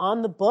based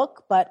on the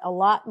book, but a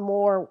lot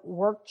more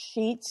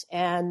worksheets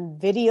and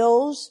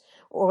videos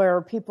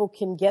where people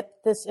can get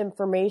this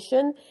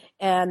information,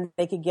 and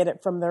they can get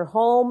it from their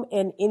home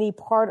in any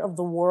part of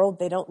the world.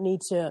 They don't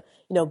need to,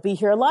 be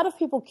here. A lot of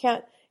people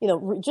can't,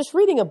 just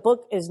reading a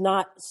book is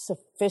not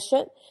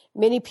sufficient.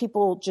 Many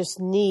people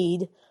just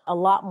need a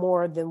lot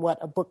more than what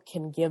a book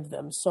can give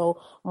them. So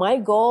my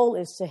goal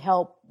is to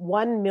help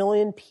 1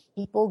 million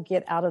people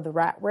get out of the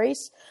rat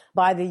race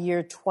by the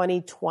year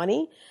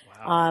 2020.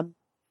 Wow.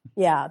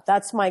 Yeah,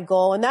 that's my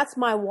goal. And that's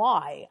my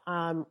why,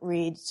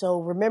 Reed. So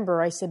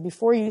remember, I said,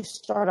 before you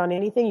start on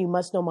anything, you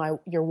must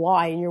know your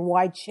why, and your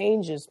why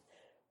changes.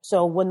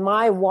 So when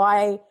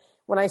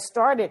I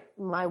started,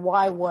 my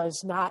why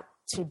was not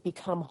to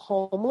become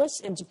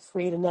homeless and to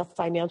create enough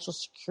financial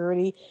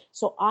security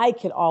so I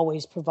could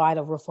always provide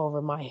a roof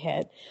over my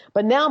head.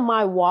 But now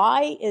my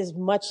why is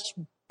much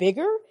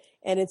bigger,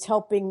 and it's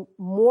helping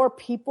more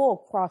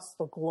people across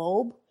the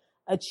globe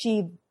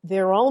achieve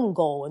their own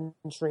goal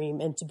and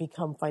dream and to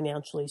become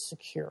financially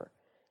secure.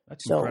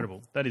 That's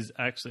incredible. That is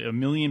actually 1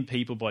 million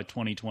people by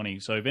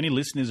 2020. So if any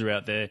listeners are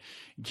out there,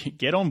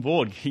 get on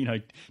board.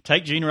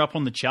 Take Gina up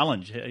on the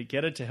challenge.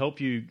 Get her to help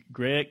you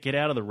get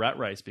out of the rat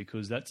race,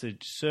 because that's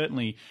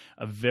certainly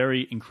a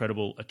very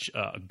incredible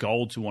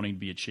goal to wanting to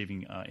be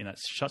achieving in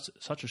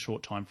such a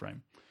short time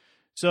frame.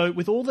 So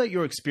with all that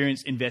your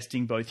experience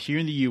investing both here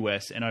in the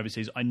US and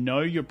overseas, I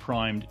know you're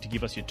primed to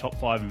give us your top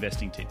 5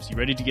 investing tips. You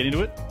ready to get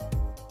into it?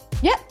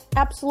 Yeah,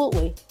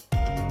 absolutely.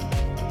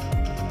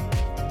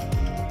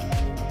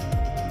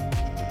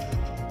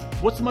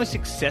 What's the most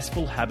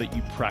successful habit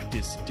you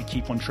practice to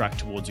keep on track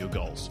towards your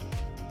goals?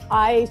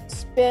 I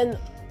spend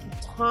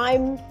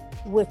time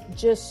with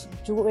just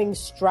doing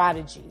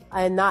strategy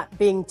and not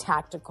being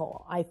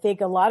tactical. I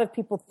think a lot of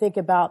people think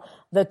about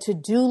the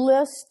to-do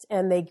list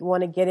and they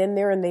want to get in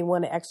there and they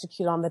want to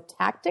execute on the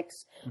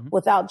tactics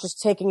without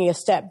just taking a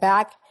step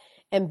back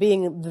and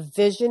being the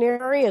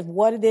visionary of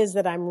what it is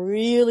that I'm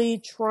really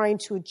trying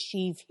to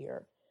achieve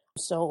here.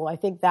 So I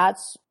think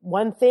that's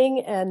one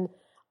thing. And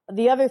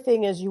the other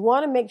thing is you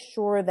want to make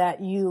sure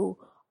that you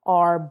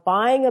are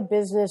buying a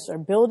business or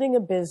building a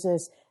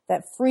business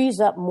that frees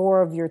up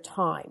more of your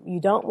time. You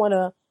don't want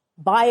to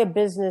buy a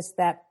business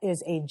that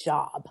is a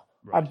job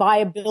or buy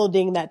a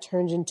building that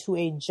turns into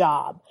a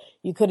job.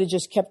 You could have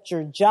just kept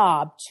your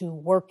job to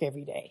work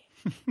every day.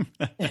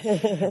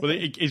 Well,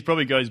 it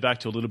probably goes back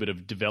to a little bit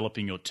of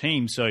developing your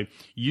team so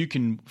you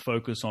can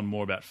focus on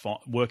more about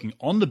working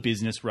on the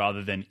business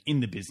rather than in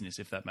the business,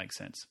 if that makes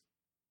sense.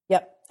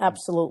 Yep,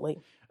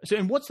 absolutely. So,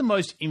 and what's the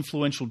most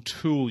influential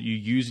tool you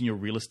use in your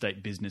real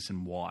estate business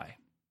and why?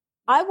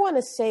 I want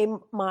to say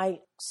my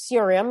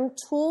CRM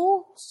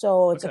tool.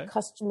 So it's a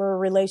customer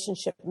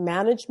relationship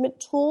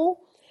management tool.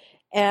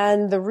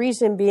 And the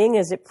reason being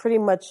is it pretty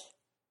much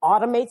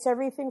automates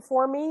everything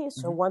for me.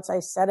 So once I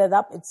set it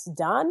up, it's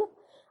done.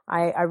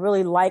 I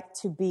really like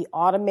to be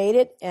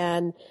automated.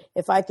 And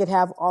if I could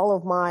have all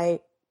of my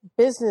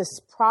business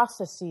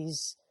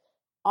processes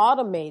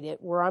automated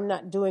where I'm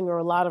not doing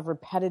a lot of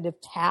repetitive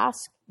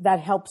tasks, that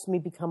helps me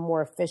become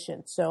more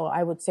efficient. So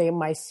I would say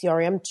my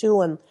CRM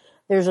tool, and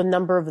there's a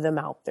number of them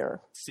out there.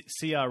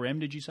 CRM,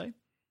 did you say?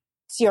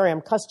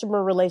 CRM,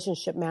 Customer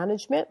Relationship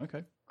Management.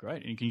 Okay,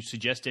 great. And can you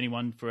suggest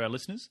anyone for our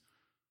listeners?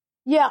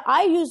 Yeah,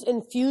 I use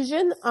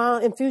Infusionsoft,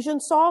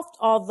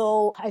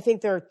 although I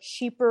think there are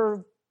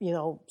cheaper,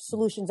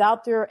 solutions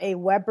out there.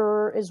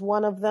 Aweber is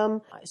one of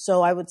them.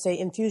 So I would say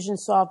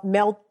Infusionsoft,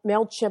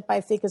 MailChimp,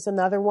 I think is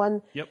another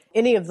one. Yep.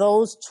 Any of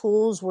those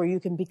tools where you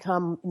can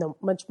become,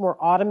 much more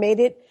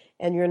automated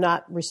and you're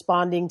not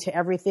responding to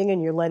everything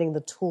and you're letting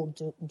the tool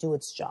do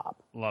its job.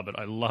 Love it.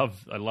 I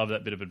love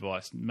that bit of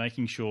advice.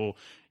 Making sure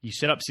you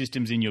set up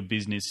systems in your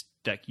business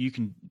that you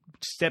can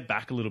step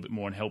back a little bit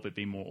more and help it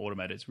be more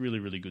automated. It's really,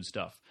 really good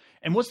stuff.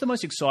 And what's the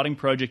most exciting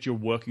project you're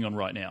working on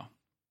right now?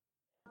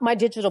 My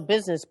digital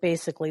business,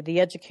 basically, the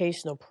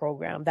educational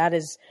program. That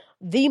is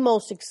the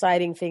most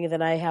exciting thing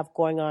that I have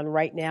going on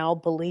right now.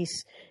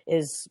 Belize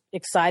is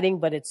exciting,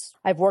 but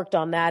I've worked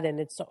on that and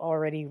it's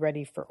already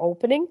ready for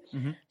opening.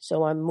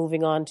 So I'm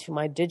moving on to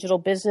my digital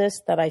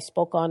business that I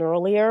spoke on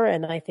earlier,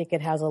 and I think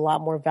it has a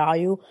lot more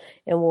value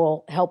and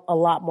will help a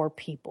lot more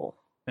people.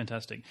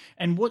 Fantastic.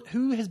 And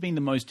who has been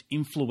the most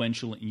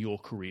influential in your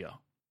career?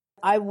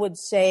 I would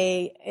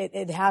say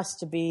it has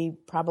to be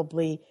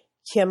probably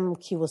Kim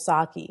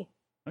Kiyosaki.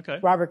 Okay.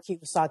 Robert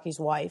Kiyosaki's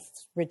wife,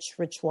 rich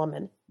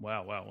woman.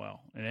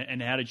 Wow.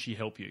 And how did she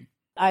help you?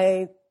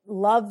 I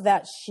love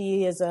that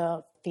she is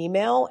a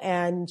female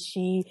and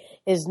she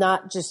is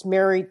not just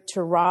married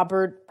to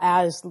Robert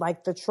as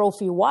like the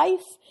trophy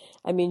wife.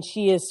 I mean,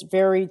 she is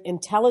very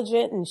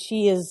intelligent and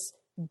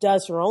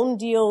does her own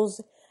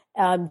deals,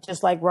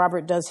 just like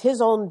Robert does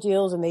his own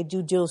deals, and they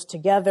do deals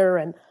together.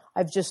 And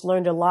I've just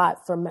learned a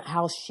lot from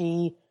how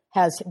she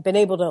has been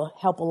able to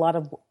help a lot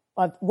of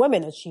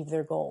women achieve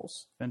their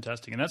goals.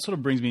 Fantastic. And that sort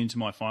of brings me into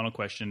my final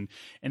question,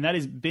 and that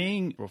is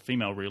being a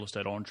female real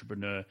estate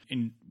entrepreneur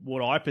in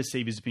what I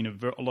perceive has been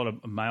a lot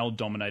of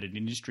male-dominated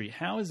industry.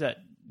 How is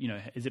that,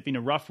 has it been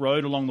a rough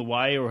road along the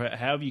way, or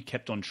how have you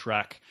kept on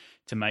track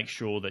to make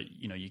sure that,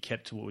 you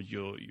kept towards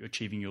your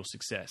achieving your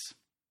success?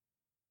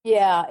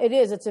 Yeah, it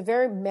is. It's a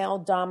very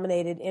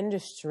male-dominated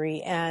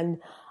industry, and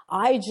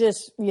I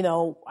just,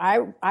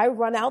 I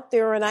run out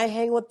there and I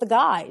hang with the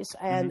guys,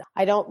 and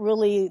I don't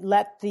really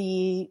let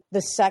the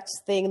sex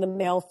thing, the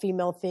male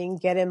female thing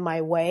get in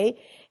my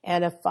way.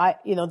 And if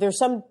there's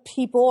some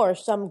people or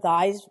some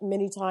guys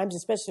many times,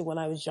 especially when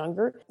I was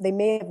younger, they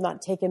may have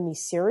not taken me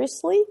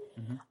seriously,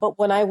 but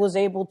when I was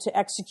able to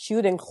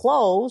execute and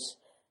close,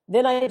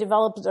 then I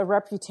developed a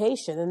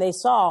reputation and they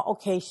saw,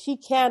 okay, she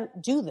can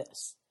do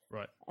this.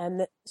 Right.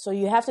 And so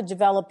you have to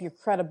develop your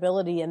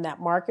credibility in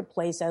that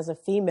marketplace as a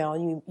female.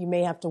 And you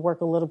may have to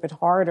work a little bit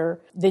harder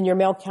than your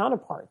male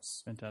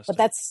counterparts. Fantastic. But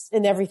that's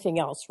in everything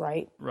else,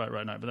 right?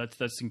 Right. No, but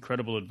that's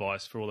incredible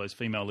advice for all those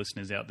female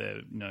listeners out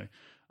there,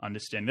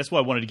 understand. That's why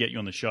I wanted to get you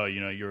on the show.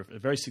 You're a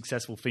very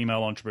successful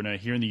female entrepreneur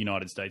here in the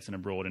United States and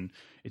abroad, and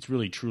it's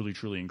really, truly,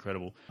 truly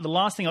incredible. The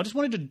last thing, I just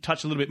wanted to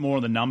touch a little bit more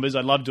on the numbers.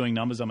 I love doing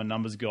numbers. I'm a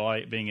numbers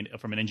guy,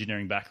 from an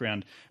engineering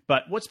background.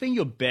 But what's been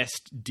your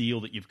best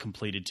deal that you've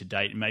completed to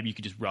date? And maybe you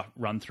could just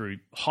run through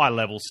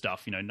high-level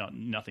stuff,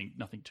 nothing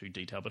too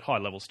detailed, but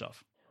high-level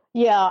stuff.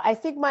 Yeah, I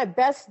think my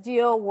best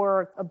deal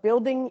were a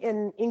building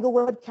in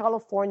Inglewood,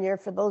 California.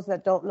 For those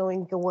that don't know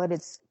Inglewood,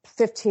 it's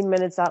 15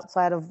 minutes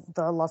outside of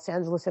the Los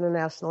Angeles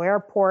International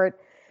Airport.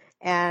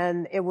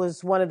 And it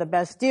was one of the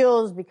best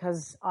deals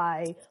because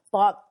I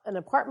bought an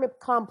apartment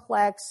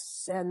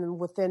complex, and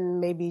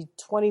within maybe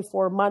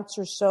 24 months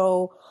or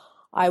so,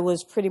 I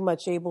was pretty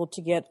much able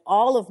to get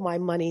all of my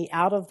money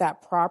out of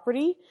that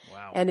property.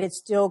 Wow. And it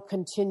still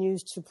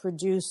continues to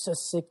produce a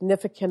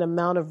significant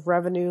amount of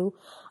revenue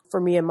for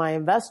me and my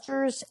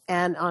investors.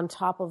 And on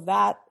top of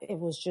that, it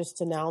was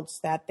just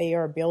announced that they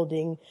are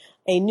building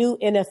a new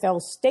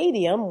NFL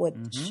stadium,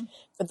 which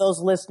for those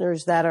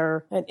listeners that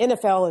are, and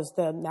NFL is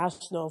the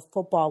National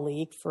Football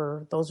League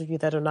for those of you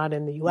that are not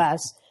in the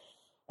U.S.,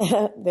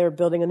 they're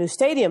building a new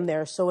stadium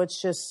there. So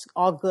it's just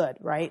all good,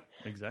 right?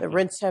 Exactly. The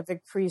rents have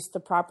increased. The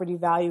property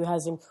value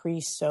has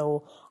increased.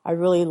 So I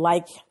really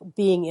like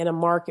being in a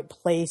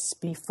marketplace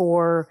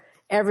before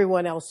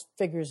everyone else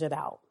figures it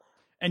out.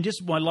 And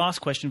just my last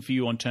question for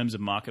you on terms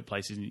of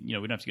marketplaces, we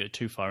don't have to go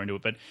too far into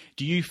it, but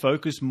do you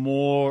focus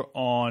more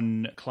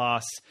on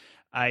Class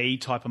A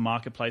type of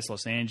marketplace,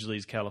 Los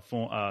Angeles,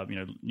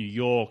 California, New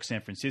York, San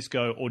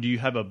Francisco, or do you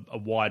have a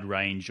wide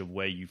range of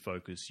where you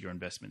focus your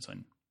investments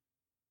on?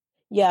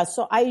 Yeah,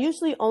 so I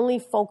usually only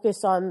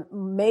focus on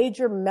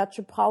major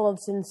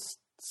metropolitan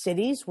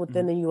cities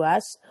within the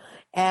U.S.,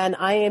 and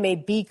I am a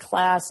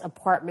B-class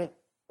apartment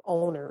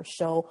owner.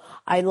 So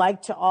I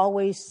like to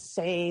always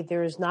say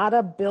there's not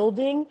a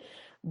building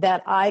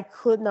that I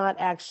could not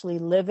actually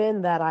live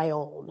in that I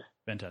own.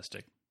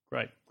 Fantastic.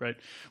 Great.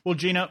 Well,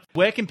 Gina,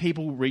 where can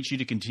people reach you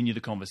to continue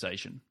the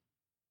conversation?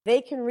 They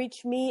can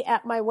reach me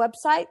at my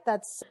website.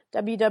 That's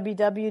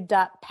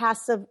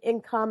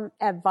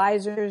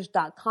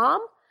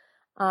www.passiveincomeadvisors.com.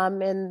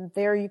 And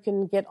there you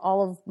can get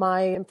all of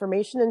my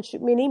information and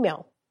shoot me an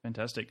email.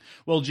 Fantastic.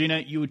 Well,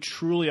 Gina, you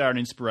truly are an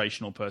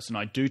inspirational person.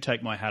 I do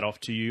take my hat off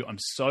to you. I'm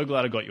so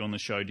glad I got you on the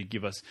show to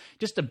give us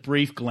just a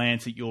brief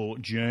glance at your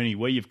journey,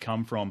 where you've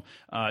come from.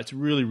 It's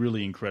really,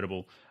 really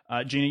incredible.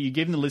 Gina, you've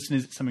given the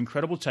listeners some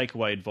incredible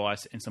takeaway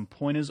advice and some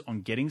pointers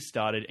on getting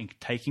started and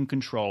taking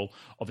control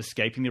of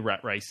escaping the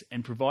rat race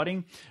and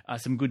providing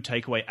some good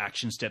takeaway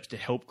action steps to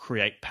help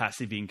create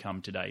passive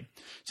income today.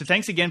 So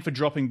thanks again for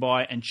dropping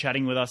by and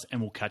chatting with us, and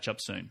we'll catch up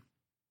soon.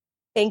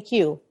 Thank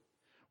you.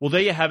 Well,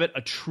 there you have it,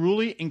 a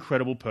truly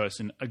incredible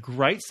person, a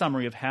great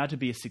summary of how to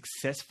be a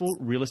successful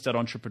real estate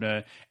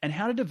entrepreneur and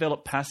how to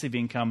develop passive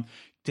income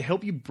to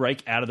help you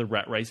break out of the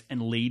rat race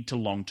and lead to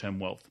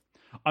long-term wealth.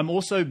 I'm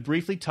also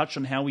briefly touched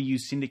on how we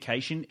use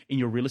syndication in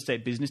your real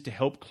estate business to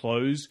help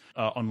close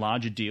on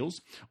larger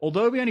deals.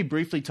 Although we only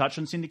briefly touched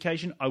on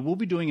syndication, I will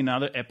be doing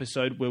another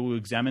episode where we'll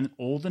examine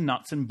all the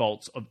nuts and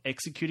bolts of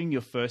executing your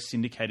first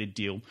syndicated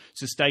deal.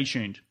 So stay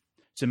tuned.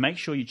 So make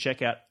sure you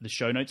check out the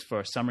show notes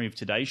for a summary of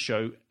today's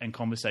show and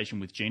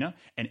conversation with Gina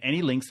and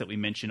any links that we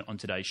mention on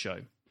today's show.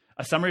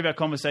 A summary of our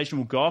conversation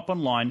will go up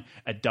online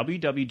at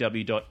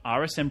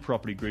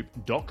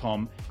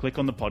www.rsmpropertygroup.com. Click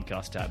on the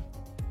podcast tab.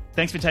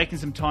 Thanks for taking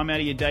some time out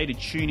of your day to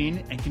tune in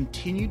and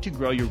continue to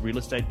grow your real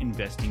estate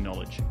investing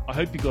knowledge. I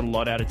hope you got a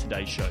lot out of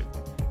today's show.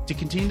 To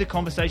continue the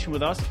conversation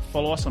with us,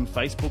 follow us on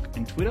Facebook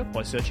and Twitter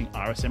by searching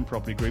RSM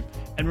Property Group.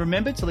 And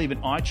remember to leave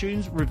an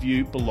iTunes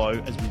review below,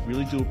 as we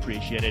really do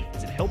appreciate it,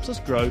 as it helps us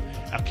grow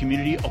our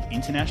community of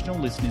international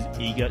listeners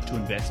eager to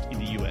invest in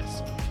the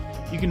US.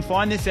 You can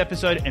find this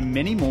episode and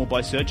many more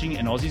by searching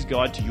An Aussie's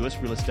Guide to US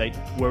Real Estate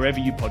wherever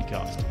you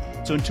podcast.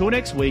 So until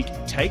next week,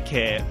 take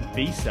care,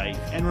 be safe,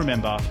 and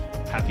remember,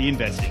 happy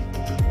investing.